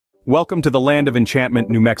Welcome to the land of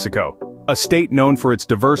enchantment, New Mexico, a state known for its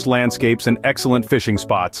diverse landscapes and excellent fishing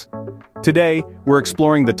spots. Today, we're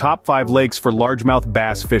exploring the top 5 lakes for largemouth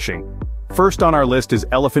bass fishing. First on our list is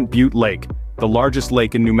Elephant Butte Lake, the largest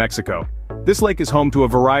lake in New Mexico. This lake is home to a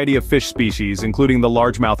variety of fish species, including the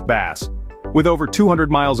largemouth bass. With over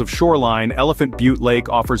 200 miles of shoreline, Elephant Butte Lake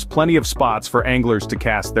offers plenty of spots for anglers to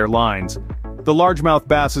cast their lines. The largemouth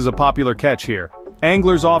bass is a popular catch here.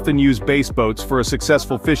 Anglers often use bass boats for a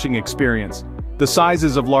successful fishing experience. The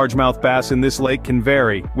sizes of largemouth bass in this lake can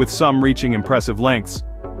vary, with some reaching impressive lengths.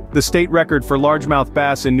 The state record for largemouth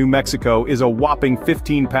bass in New Mexico is a whopping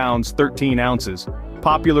 15 pounds 13 ounces.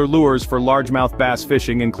 Popular lures for largemouth bass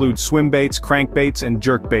fishing include swim baits, crankbaits, and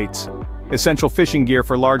jerk baits. Essential fishing gear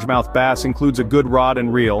for largemouth bass includes a good rod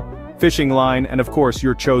and reel, fishing line, and of course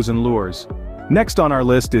your chosen lures. Next on our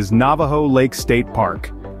list is Navajo Lake State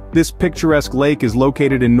Park. This picturesque lake is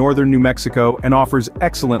located in northern New Mexico and offers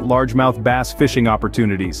excellent largemouth bass fishing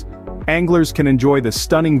opportunities. Anglers can enjoy the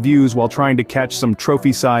stunning views while trying to catch some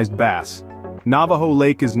trophy-sized bass. Navajo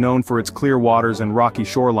Lake is known for its clear waters and rocky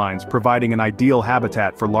shorelines, providing an ideal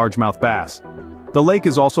habitat for largemouth bass. The lake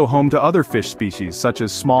is also home to other fish species such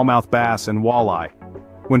as smallmouth bass and walleye.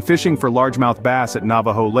 When fishing for largemouth bass at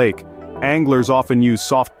Navajo Lake, anglers often use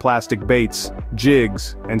soft plastic baits,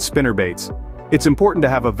 jigs, and spinnerbaits. It's important to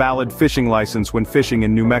have a valid fishing license when fishing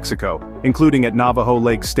in New Mexico, including at Navajo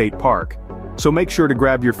Lake State Park. So make sure to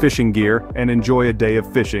grab your fishing gear and enjoy a day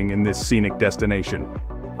of fishing in this scenic destination.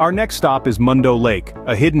 Our next stop is Mundo Lake,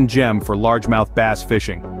 a hidden gem for largemouth bass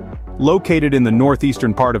fishing. Located in the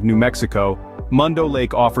northeastern part of New Mexico, Mundo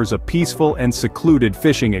Lake offers a peaceful and secluded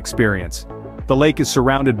fishing experience. The lake is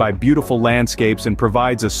surrounded by beautiful landscapes and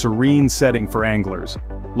provides a serene setting for anglers.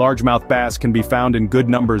 Largemouth bass can be found in good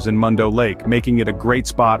numbers in Mundo Lake, making it a great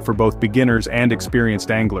spot for both beginners and experienced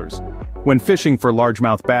anglers. When fishing for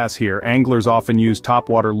largemouth bass here, anglers often use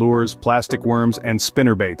topwater lures, plastic worms, and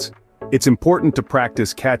spinnerbaits. It's important to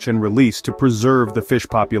practice catch and release to preserve the fish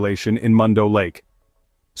population in Mundo Lake.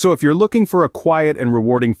 So if you're looking for a quiet and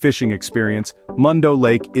rewarding fishing experience, Mundo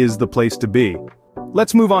Lake is the place to be.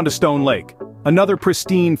 Let's move on to Stone Lake, another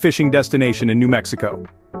pristine fishing destination in New Mexico.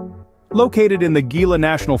 Located in the Gila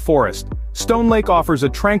National Forest, Stone Lake offers a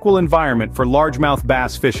tranquil environment for largemouth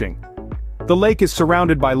bass fishing. The lake is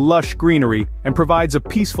surrounded by lush greenery and provides a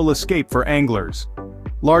peaceful escape for anglers.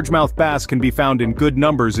 Largemouth bass can be found in good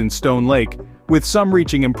numbers in Stone Lake, with some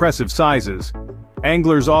reaching impressive sizes.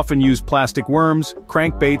 Anglers often use plastic worms,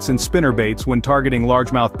 crankbaits, and spinnerbaits when targeting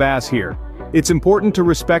largemouth bass here. It's important to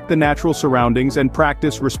respect the natural surroundings and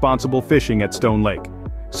practice responsible fishing at Stone Lake.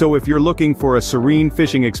 So if you're looking for a serene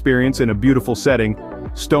fishing experience in a beautiful setting,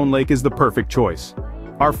 Stone Lake is the perfect choice.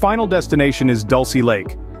 Our final destination is Dulce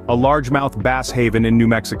Lake, a largemouth bass haven in New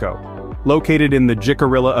Mexico. Located in the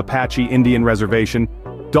Jicarilla Apache Indian Reservation,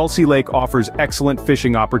 Dulce Lake offers excellent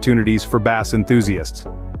fishing opportunities for bass enthusiasts.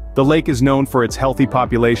 The lake is known for its healthy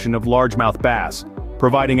population of largemouth bass,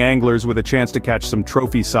 providing anglers with a chance to catch some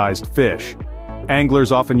trophy-sized fish.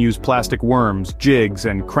 Anglers often use plastic worms, jigs,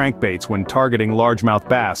 and crankbaits when targeting largemouth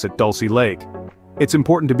bass at Dulce Lake. It's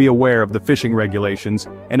important to be aware of the fishing regulations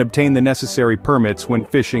and obtain the necessary permits when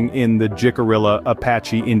fishing in the Jicarilla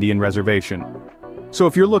Apache Indian Reservation. So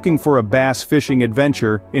if you're looking for a bass fishing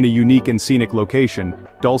adventure in a unique and scenic location,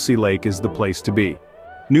 Dulce Lake is the place to be.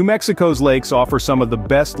 New Mexico's lakes offer some of the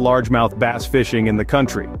best largemouth bass fishing in the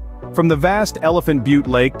country. From the vast Elephant Butte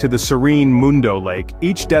Lake to the serene Mundo Lake,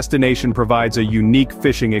 each destination provides a unique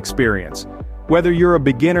fishing experience. Whether you're a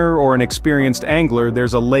beginner or an experienced angler,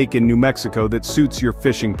 there's a lake in New Mexico that suits your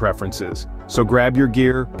fishing preferences. So grab your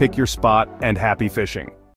gear, pick your spot, and happy fishing.